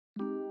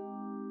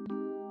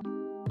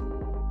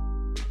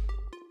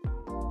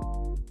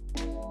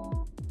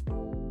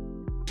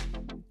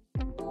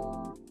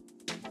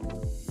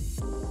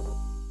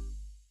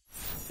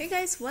Hey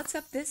guys, what's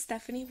up? This is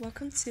Stephanie.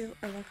 Welcome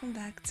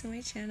back to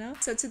my channel.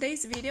 So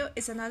today's video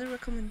is another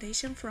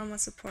recommendation from a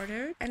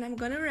supporter, and I'm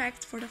gonna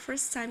react for the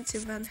first time to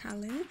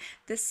Halen,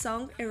 the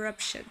song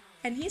Eruption.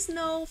 And he's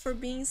known for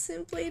being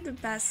simply the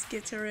best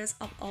guitarist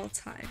of all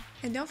time.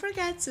 And don't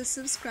forget to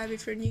subscribe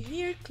if you're new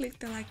here, click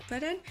the like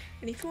button,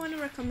 and if you want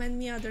to recommend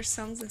me other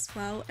songs as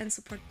well and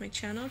support my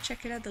channel,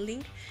 check it out, the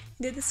link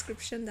in the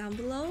description down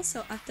below.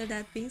 So after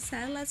that being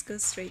said, let's go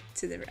straight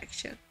to the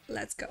reaction.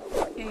 Let's go.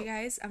 Okay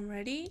guys, I'm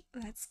ready,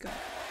 let's go.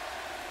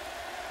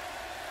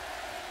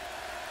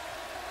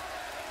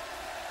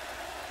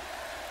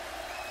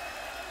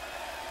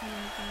 Oh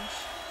my gosh.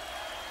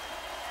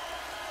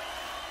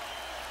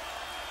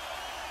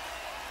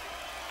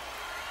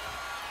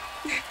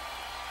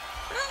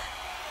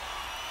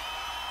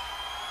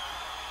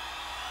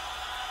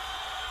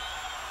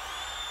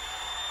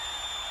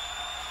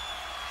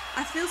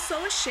 I feel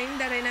so ashamed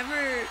that I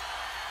never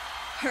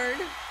heard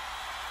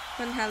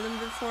Van Halen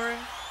before.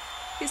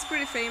 He's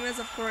pretty famous,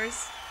 of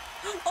course.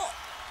 Oh!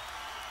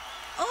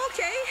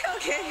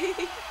 Okay.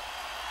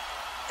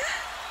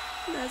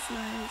 That's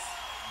nice.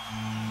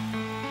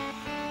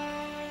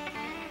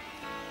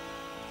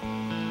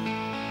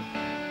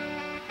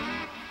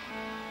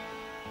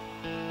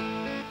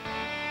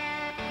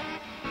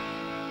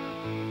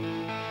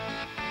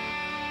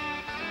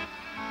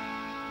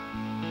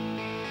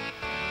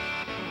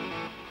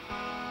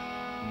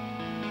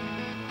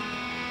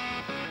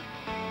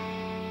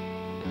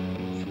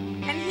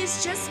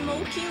 He's just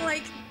smoking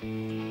like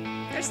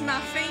there's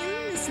nothing,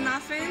 it's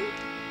nothing.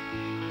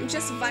 I'm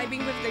just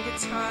vibing with the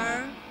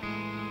guitar.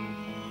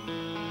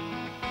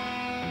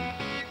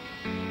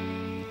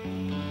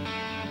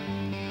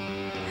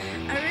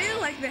 I really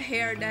like the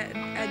hair that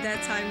at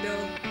that time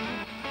though.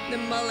 The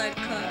mullet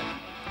cut.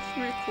 It's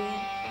really cool.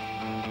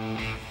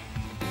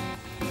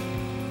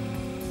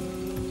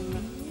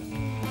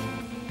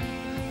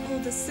 Oh,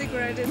 the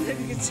cigarette in the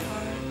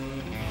guitar.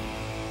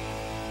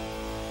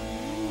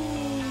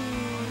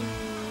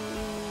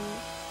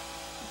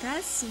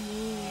 That's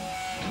smooth.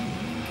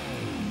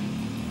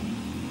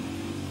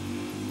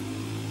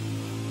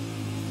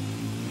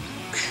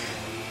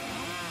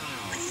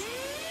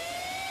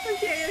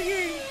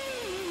 Okay.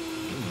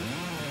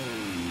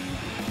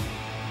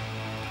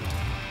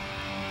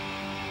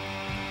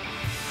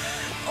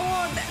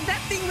 Oh,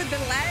 that thing with the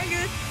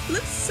leg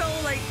looks so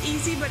like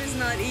easy, but it's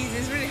not easy.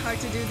 It's really hard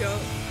to do though.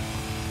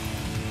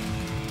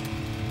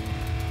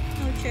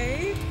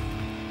 Okay.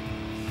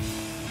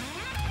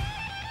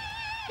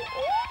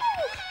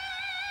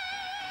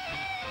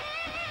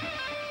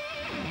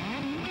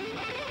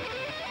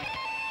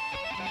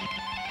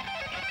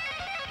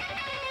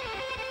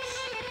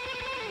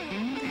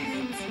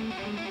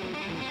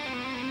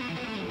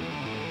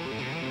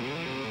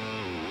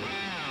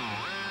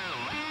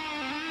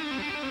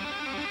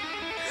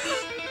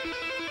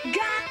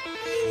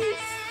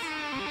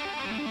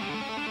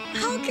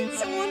 How can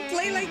someone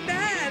play like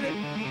that?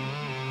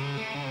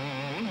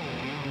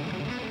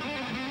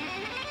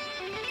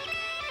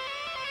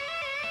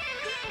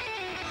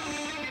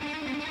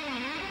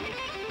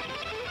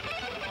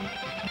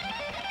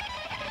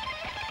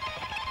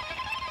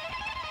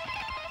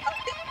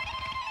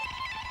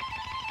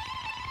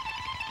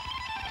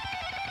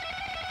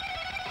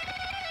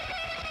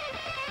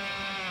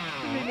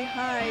 Really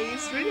high,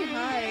 it's really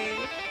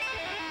high.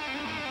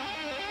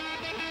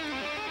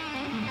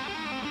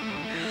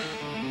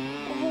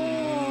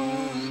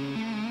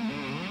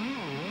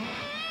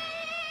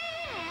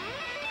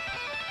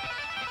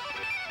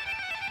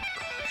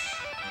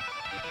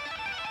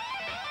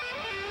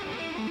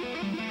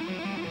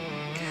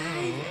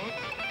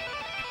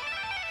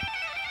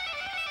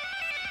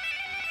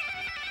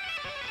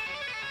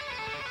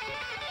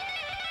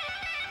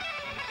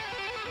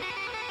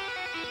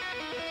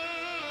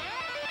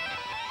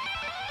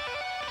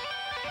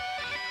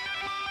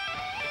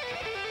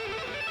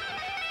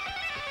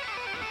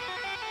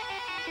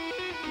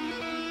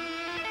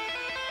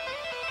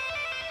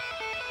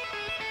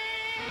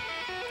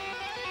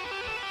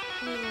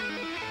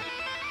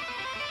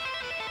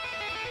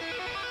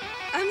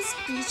 I'm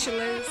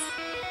speechless.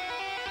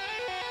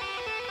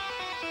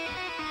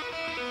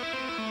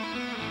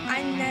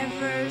 I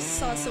never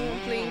saw someone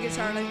playing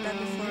guitar like that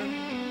before.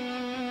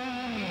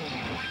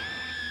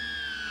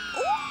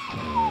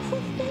 Ooh!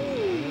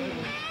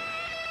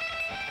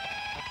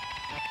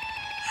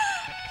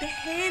 The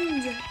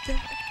hand,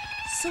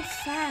 so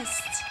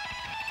fast.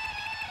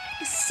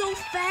 It's so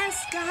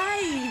fast,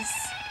 guys.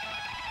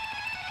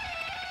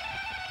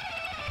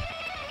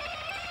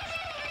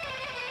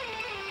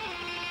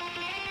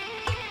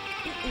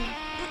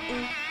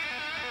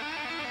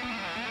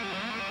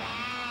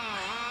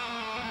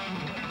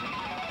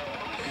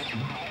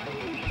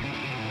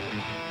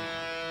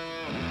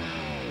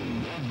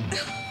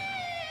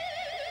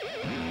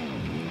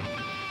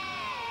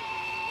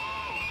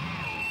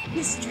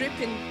 He's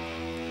dripping.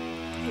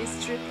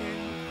 He's dripping.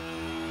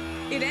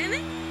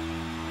 Irene?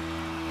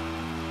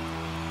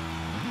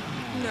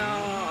 No.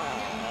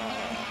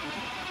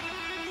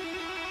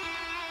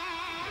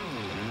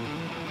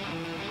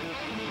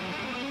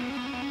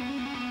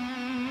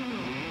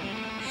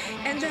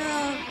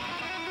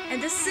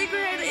 And the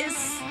cigarette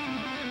is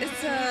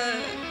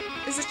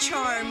a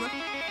charm.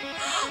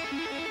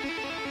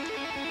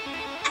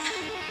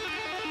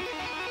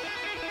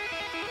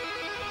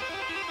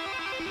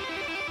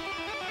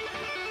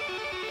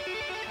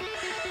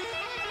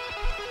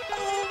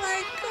 Oh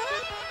my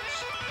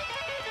gosh.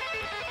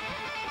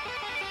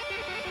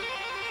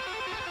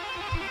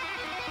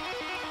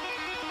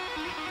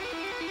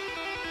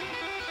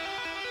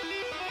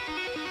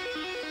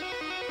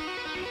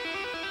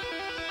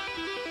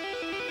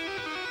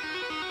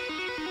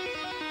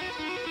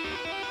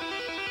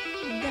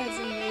 That's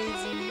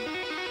amazing.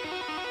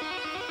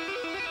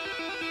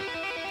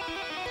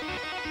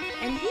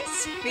 And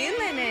he's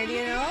feeling it,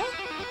 you know?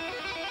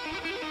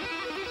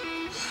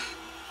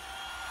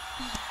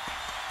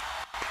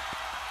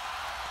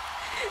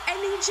 And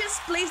he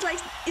just plays like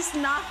it's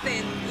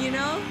nothing, you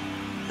know?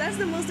 That's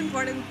the most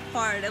important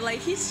part. Like,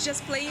 he's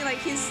just playing like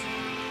he's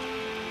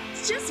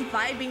just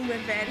vibing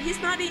with it. He's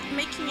not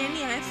making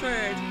any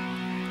effort.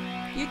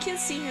 You can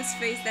see his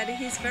face that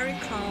he's very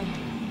calm.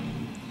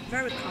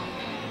 Very calm.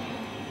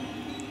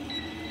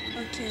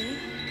 Okay.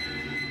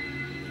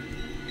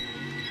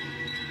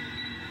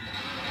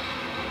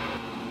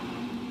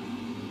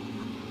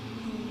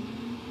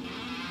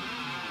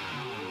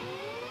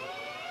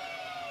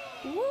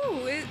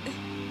 Ooh, it...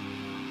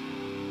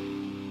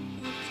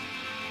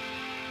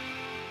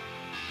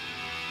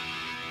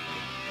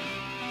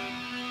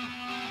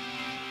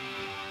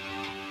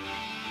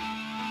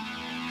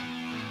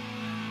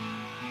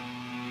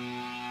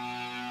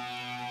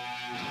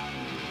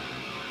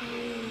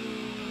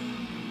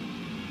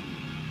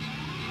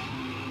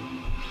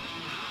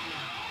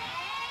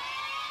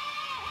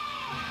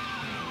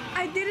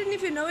 I didn't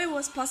even know it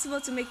was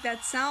possible to make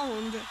that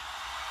sound.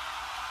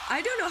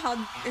 I don't know how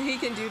he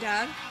can do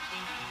that.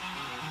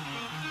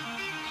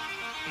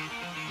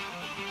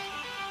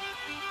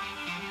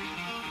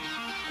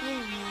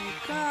 Oh my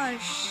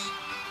gosh.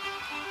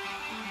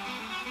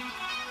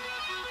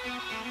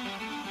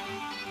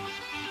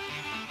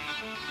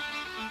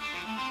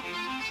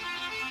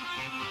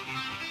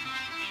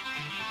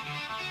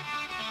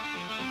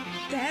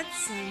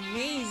 That's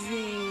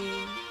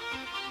amazing.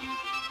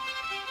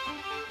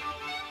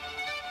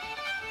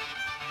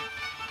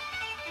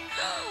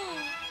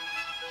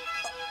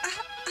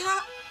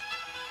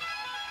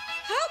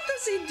 How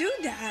does he do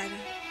that?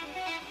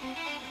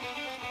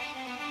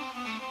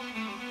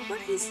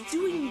 What he's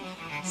doing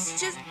is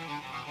just...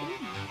 Oh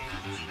my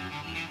gosh.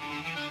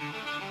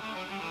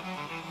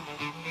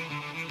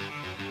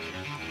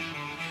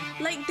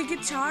 Like, the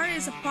guitar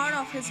is a part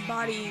of his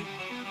body.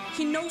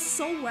 He knows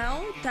so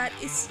well that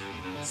it's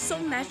so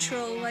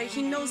natural. Like,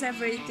 he knows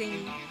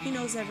everything. He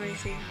knows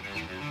everything.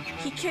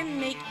 He can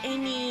make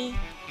any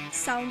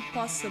sound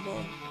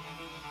possible.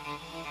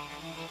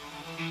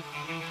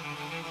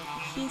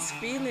 He's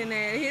feeling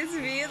it. He's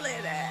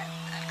feeling it.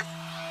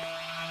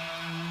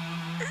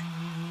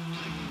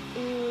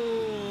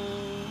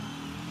 Ooh.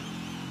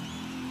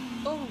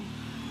 Oh.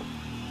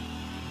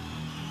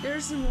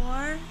 There's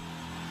more.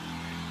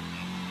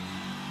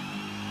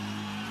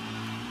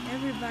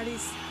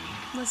 Everybody's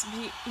must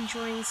be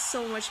enjoying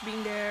so much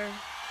being there.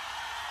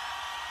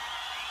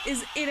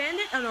 Is it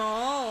ended? Oh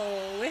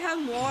no, we have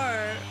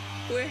more.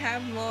 We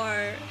have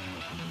more.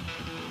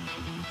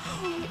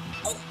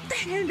 Oh, the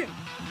hand!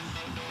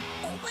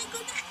 Oh my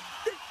goodness!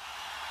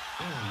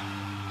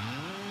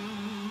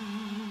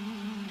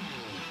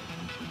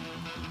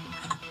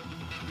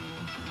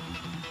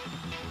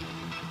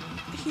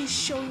 He's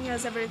showing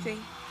us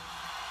everything.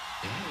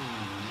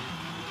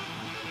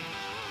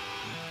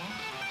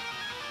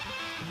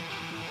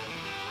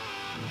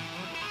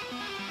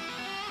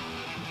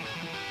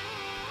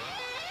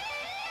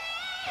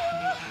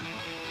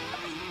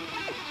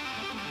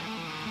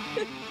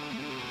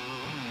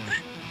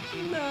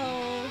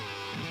 No.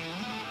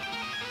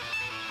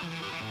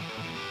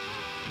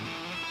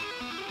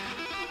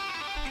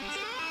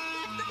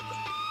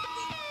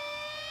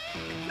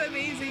 It's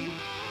amazing.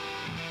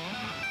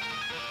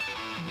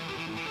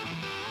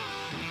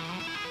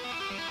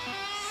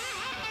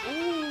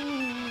 Ooh.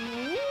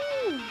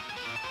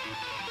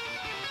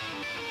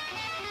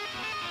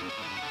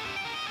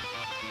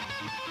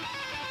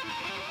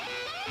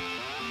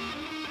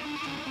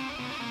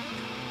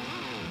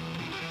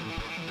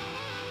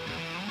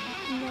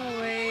 No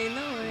way,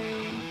 no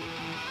way.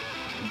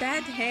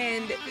 That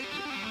hand,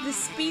 the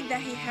speed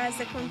that he has,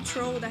 the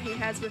control that he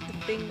has with the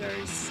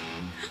fingers.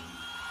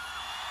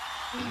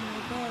 Oh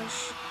my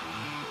gosh.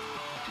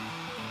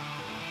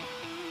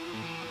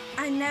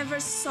 I never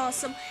saw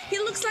some... He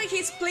looks like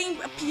he's playing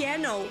a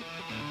piano.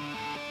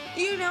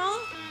 You know?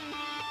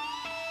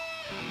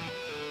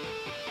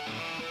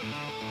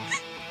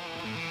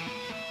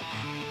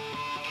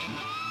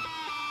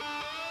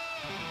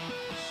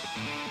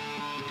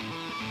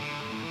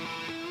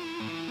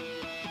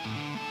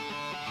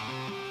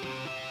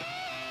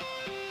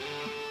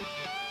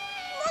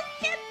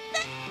 Look at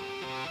that!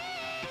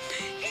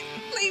 He's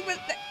playing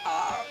with the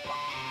arm.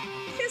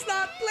 He's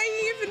not playing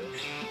even...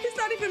 He's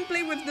not even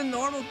playing with with the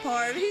normal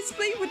part. He's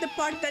playing with the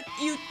part that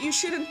you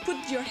shouldn't put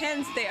your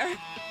hands there.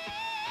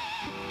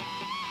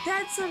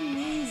 That's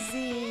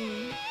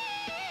amazing.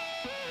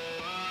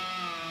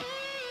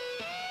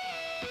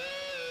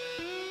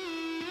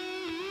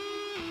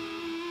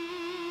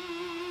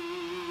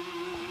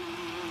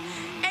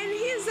 And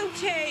he's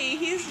okay.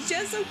 He's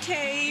just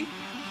okay.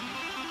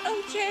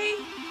 Okay.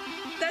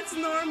 That's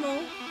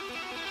normal.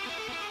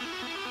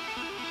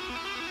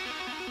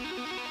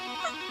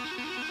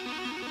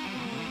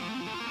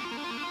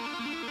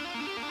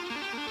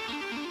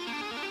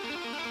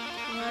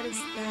 What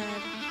is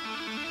that?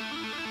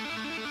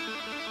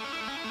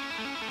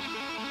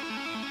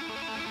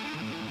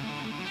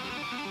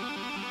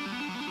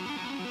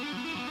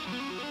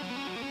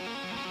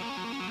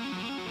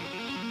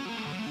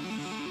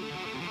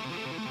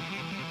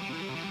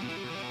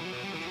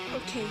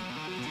 Okay.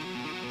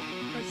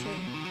 Okay.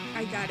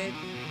 I got it.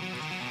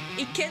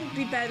 It can't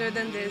be better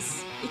than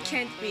this. It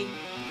can't be.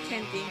 It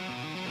can't be.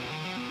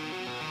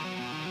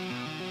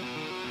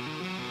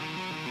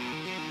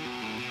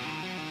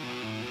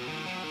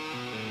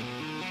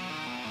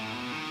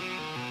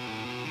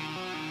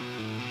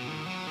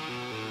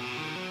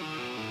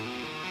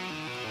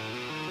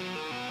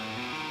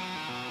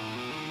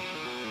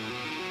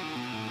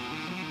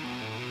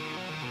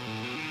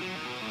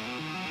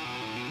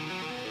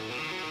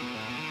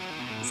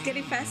 It's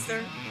getting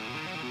faster.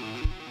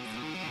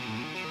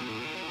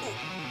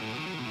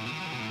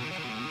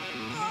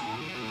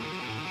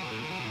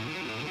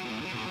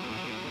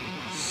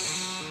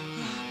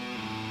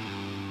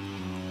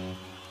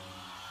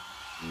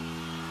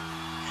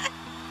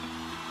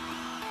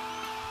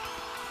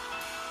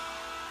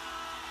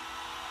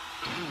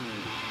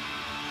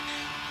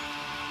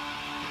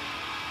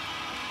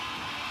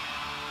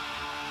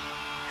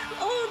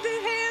 Oh, the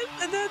hand,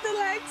 the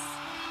legs.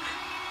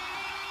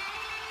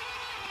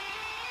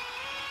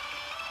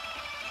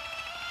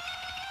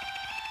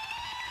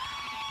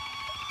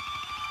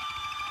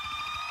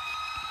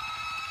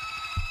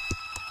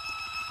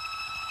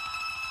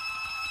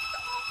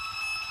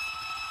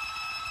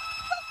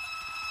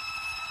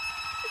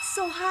 It's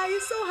so high,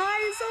 it's so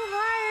high, it's so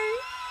high.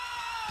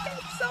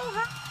 It's so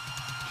high.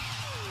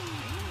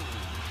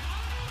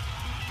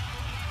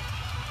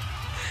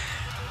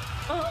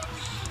 Oh.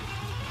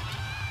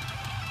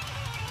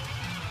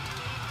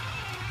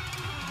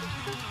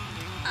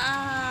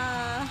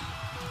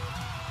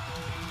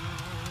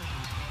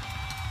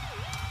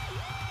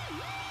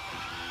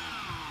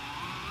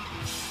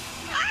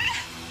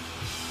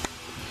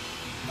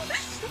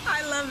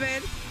 I love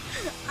it.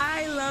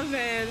 I love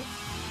it.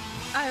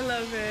 I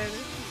love it.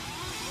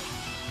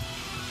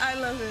 I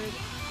love it.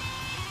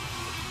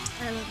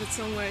 I love it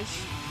so much.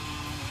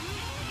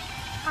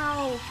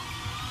 Ow.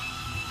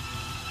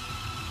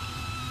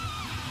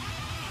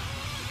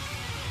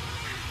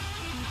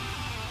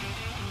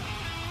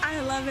 I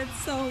love it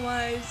so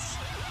much.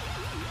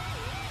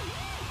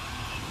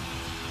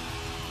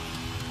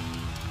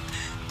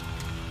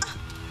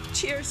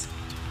 Cheers,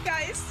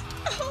 guys.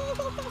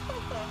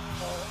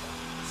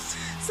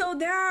 So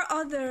there are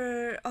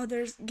other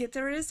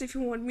guitarists if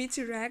you want me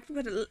to react,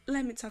 but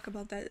let me talk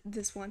about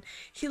this one.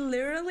 He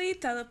literally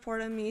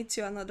teleported me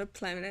to another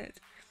planet.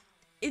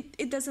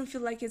 It doesn't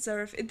feel like it's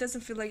Earth. It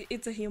doesn't feel like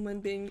it's a human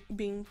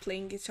being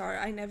playing guitar.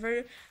 I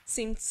never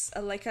seen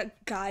like a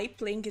guy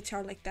playing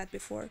guitar like that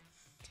before.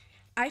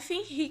 I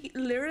think he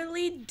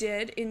literally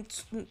did in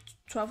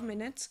 12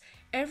 minutes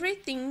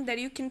everything that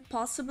you can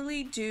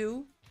possibly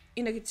do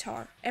in a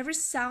guitar. Every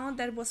sound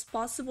that was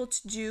possible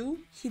to do,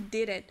 he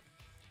did it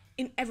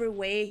in every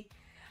way.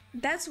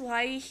 That's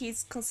why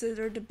he's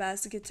considered the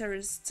best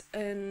guitarist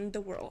in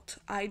the world.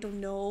 I don't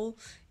know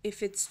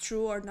if it's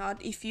true or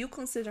not, if you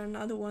consider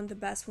another one the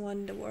best one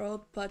in the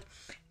world, but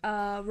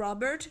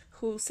Robert,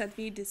 who sent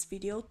me this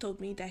video, told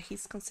me that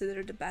he's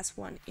considered the best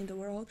one in the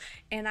world,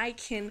 and I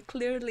can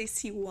clearly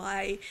see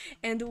why.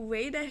 And the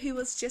way that he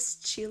was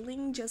just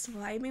chilling, just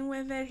vibing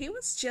with it, he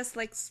was just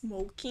like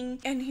smoking,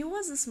 and he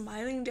was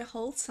smiling the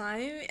whole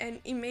time, and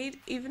it made it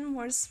even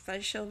more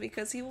special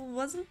because he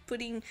wasn't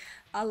putting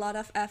a lot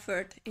of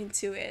effort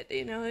into it.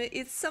 You know,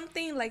 it's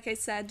something, like I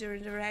said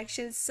during the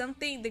reaction, it's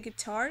something, the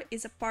guitar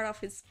is a part of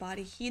his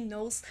body. He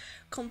knows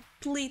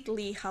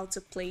completely how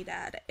to play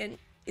that, and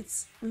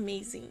it's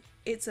amazing.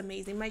 It's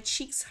amazing. My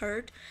cheeks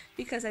hurt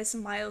because I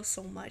smile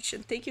so much.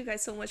 And thank you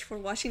guys so much for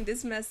watching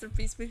this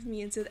masterpiece with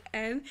me until the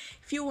end.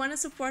 If you want to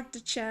support the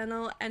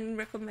channel and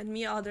recommend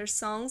me other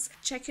songs,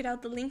 check it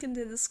out, the link in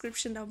the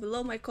description down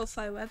below, my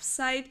Ko-Fi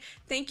website.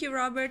 Thank you,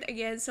 Robert,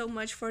 again so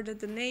much for the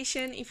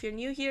donation. If you're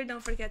new here,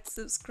 don't forget to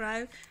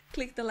subscribe,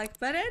 click the like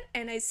button,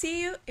 and I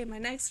see you in my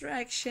next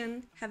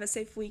reaction. Have a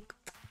safe week.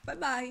 Bye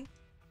bye.